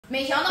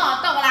没想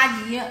到倒个垃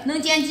圾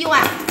能捡几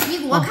万，你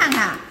给我看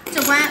看，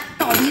这款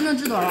到底能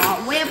值多少？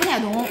我也不太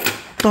懂。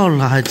倒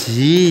垃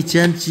圾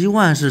捡几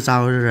万是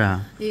咋回事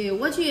啊？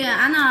我去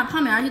俺那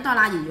旁边去倒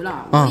垃圾去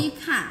了，我一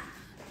看，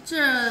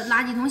这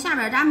垃圾桶下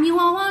边咋明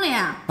晃晃的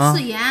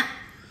刺眼，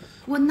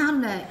我拿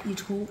出来一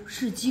瞅，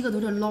是几个都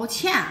是老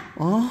钱。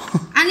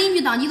俺邻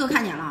居当即都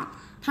看见了，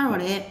他说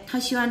的他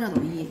喜欢这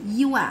东西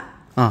1万，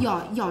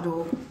要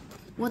走。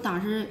我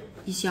当时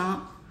一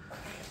想。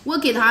我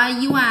给他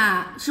1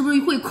万，是不是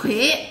会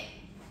亏？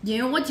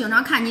因为我经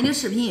常看你的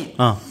视频，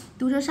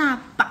都是啥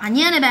8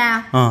年的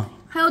呗，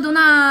还有都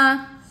那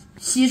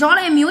稀少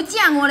的、没有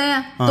见过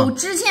的，都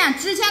值钱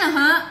的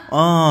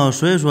很。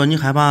所以说你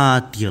害怕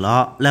低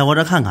了，来我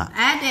这看看。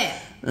哎，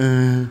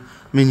对。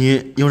美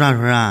女，有啥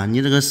说啊？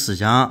你这个思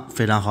想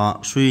非常好，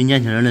属于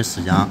年轻人的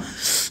思想。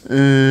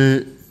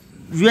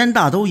袁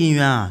大头银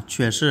元啊，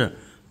确实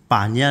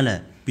8年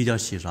来比较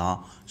稀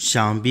少，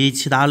相比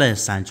其他的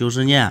3、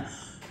90年。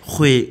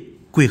会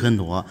贵很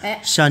多，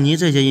像你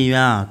这些银元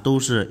啊，都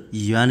是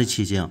1元的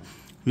期型，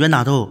袁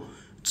大头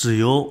只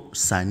有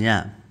3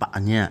年、8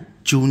年、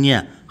9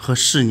年和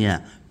10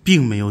年，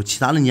并没有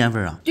其他的年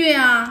份啊。对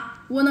呀，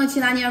我那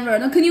其他年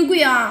份那肯定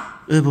贵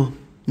啊。不，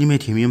你没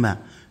听明白，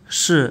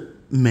是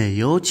没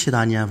有其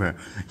他年份，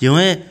因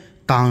为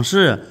当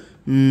时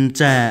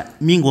在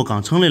民国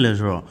刚成立的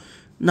时候，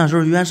那时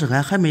候袁世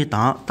凯还没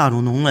当大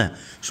总统嘞，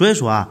所以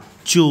说啊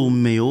就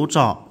没有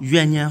照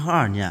元年和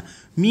2年。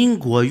民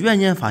国元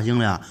年发行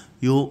的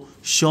有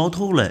小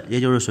头的，也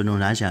就是孙中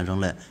山先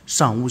生的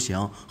上5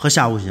星和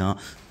下5星。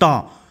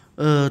到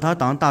他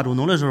当大总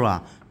统的时候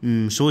啊，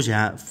首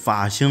先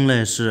发行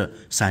的是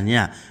3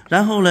年，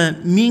然后呢，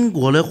民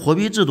国的货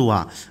币制度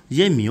啊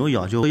也没有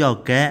要求要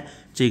改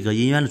这个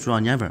银元的铸造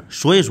年份，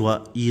所以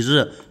说一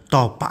直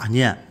到8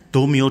年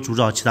都没有铸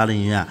造其他的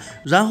银元。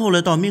然后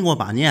呢，到民国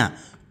8年，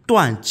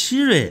段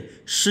祺瑞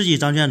实际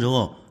掌权之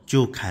后，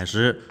就开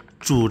始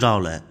铸造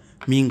了。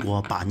民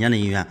国8年的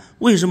银元，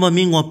为什么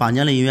民国8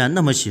年的银元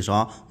那么稀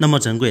少，那么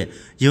珍贵？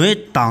因为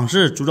当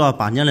时铸造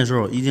8年的时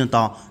候已经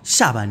到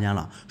下半年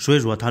了，所以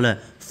说它的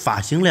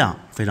发行量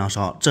非常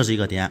少，这是一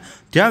个点。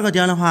第二个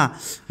点的话，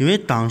因为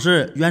当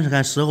时袁世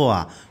凯死后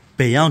啊，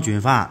北洋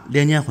军阀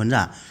连年混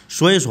战，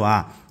所以说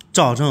啊，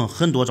造成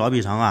很多造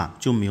币厂啊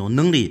就没有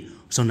能力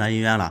生产银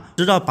元了。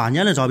直到8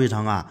年的造币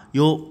厂啊，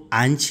有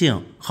安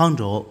庆、杭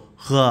州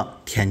和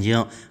天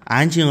津。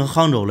安庆和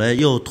杭州呢，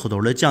又偷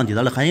偷的降低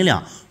它的含银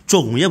量。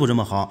做工也不怎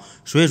么好，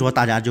所以说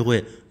大家就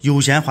会优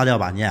先花掉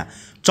8年，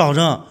造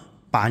成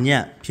8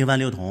年频繁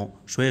流通，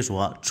所以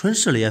说存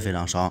世的也非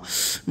常少。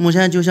目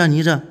前就像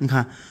你这，你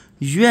看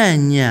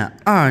元年、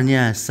2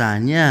年、3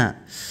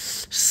年、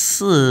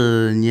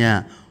4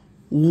年、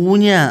5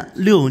年、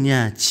6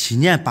年、7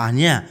年、8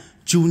年、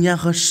9年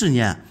和10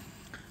年，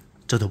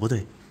这都不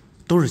对，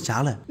都是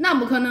假的。那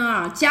不可能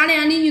啊，假的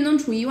邻居能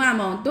出1万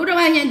吗？都这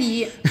外线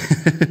低。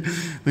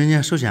美女，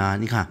首先啊，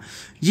你看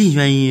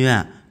银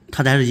元。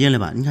它带着银的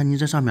吧？你看你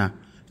这上面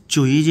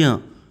就已经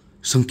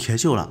生铁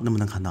锈了，能不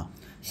能看到？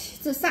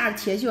这啥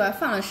铁锈啊？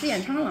放了时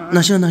间长了。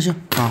那行，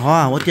刚好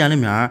啊，我店里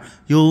面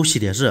有吸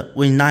铁石，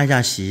我给你拿一下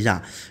吸一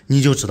下，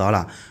你就知道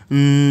了。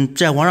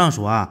在网上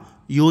说啊，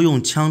有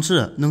用强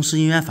磁能使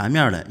银元翻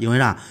面的，因为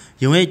啥？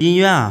因为银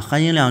元啊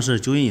含银量是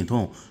9银1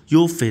铜，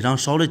有非常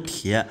少的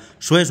铁，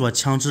所以说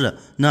强磁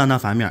能让它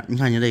翻面。你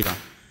看你这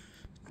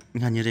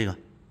个，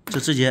这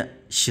直接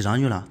吸上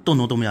去了，动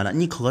都动不了了。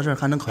你抠个事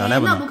还能抠下来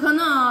不能？那不可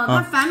能。它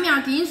翻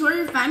面，跟你说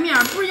是翻面，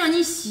不是让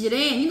你吸的，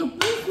你都不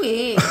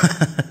会。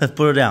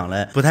不是这样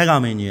的，不抬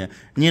杠美女，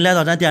你来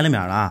到咱店里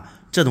面了，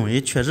这东西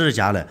确实是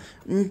假的。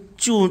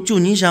就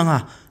你想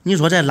啊，你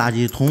说在垃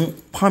圾桶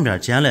旁边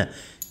捡的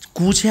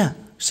古钱，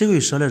谁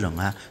会舍得扔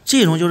啊？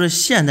这种就是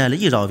现代的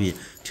伪造币，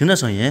听着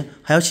声音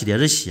还有吸铁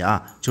石吸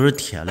啊，就是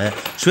贴的，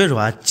所以说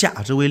啊，价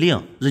值为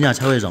0，人家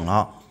才会扔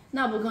了。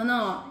那不可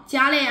能，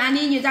假的俺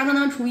邻居咋可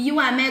能出1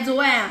万买走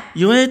啊？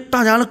因为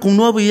大家的工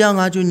作不一样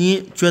啊，就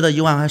你觉得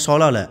1万还少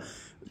了嘞，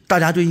大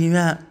家对银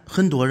元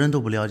很多人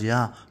都不了解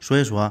啊，所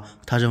以说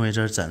他认为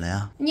这是真的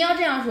呀。你要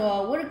这样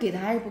说，我是给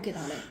他还是不给他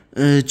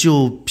嘞？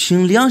就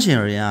凭良心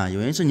而言啊，因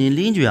为是你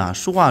邻居啊，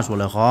俗话说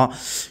得好，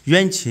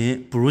远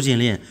亲不如近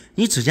邻。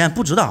你之前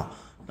不知道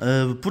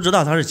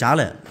他是假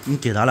的，你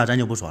给他了咱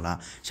就不说了。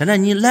现在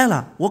你来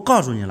了，我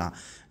告诉你了，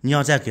你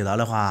要再给他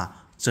的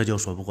话，这就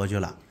说不过去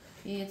了。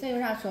这有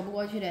啥说不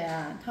过去的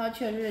呀？他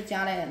确实是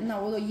假的，那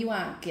我都1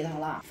万给他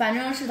了，反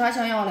正是他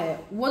想要的，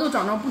我都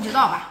装不知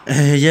道吧。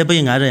也不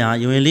应该这样，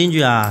因为邻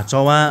居啊，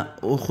早晚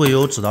会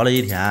有知道的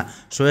一天，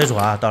所以说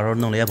啊，到时候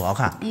弄得也不好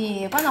看。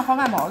管他好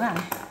看不好看，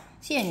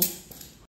谢谢你。